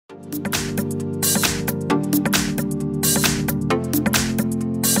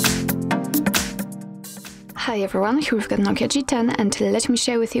Hi everyone, here we've got Nokia G10 and let me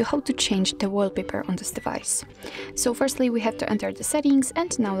share with you how to change the wallpaper on this device. So firstly we have to enter the settings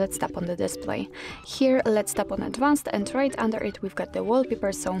and now let's tap on the display. Here let's tap on advanced and right under it we've got the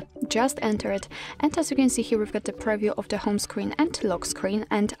wallpaper, so just enter it, and as you can see here we've got the preview of the home screen and lock screen,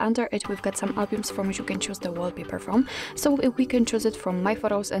 and under it we've got some albums from which you can choose the wallpaper from. So we can choose it from My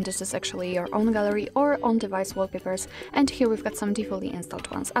Photos, and this is actually your own gallery, or on device wallpapers, and here we've got some defaultly installed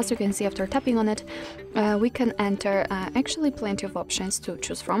ones. As you can see, after tapping on it we can enter actually plenty of options to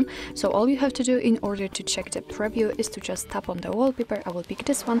choose from. So all you have to do in order to check the preview is to just tap on the wallpaper. I will pick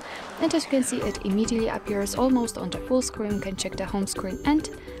this one, and as you can see it immediately appears almost on the full screen. We can check the home screen and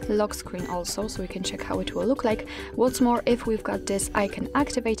lock screen also, so we can check how it will look like. What's more, if we've got this icon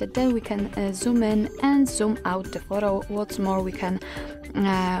activated, then we can zoom in and zoom out the photo. What's more, we can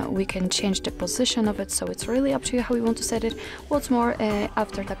change the position of it, so it's really up to you how you want to set it. What's more,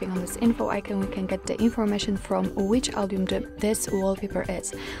 after tapping on this info icon we can get the information from which album this wallpaper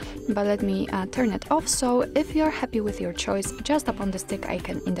is. But let me turn it off. So if you're happy with your choice, just tap on the stick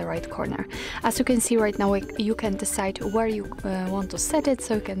icon in the right corner. As you can see right now, you can decide where you want to set it,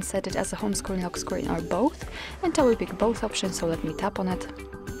 so you can set it as a home screen, lock screen, or both, and I will pick both options, so let me tap on it.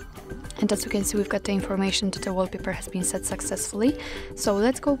 And as you can see, we've got the information that the wallpaper has been set successfully. So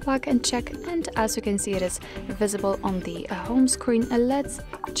let's go back and check, and as you can see it is visible on the home screen. Let's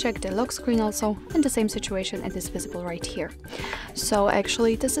check the lock screen also. In the same situation, it is visible right here. So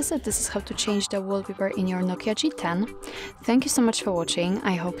actually this is it. This is how to change the wallpaper in your Nokia G10. Thank you so much for watching.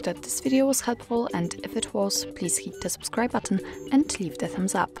 I hope that this video was helpful, and if it was, please hit the subscribe button and leave the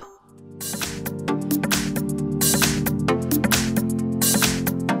thumbs up.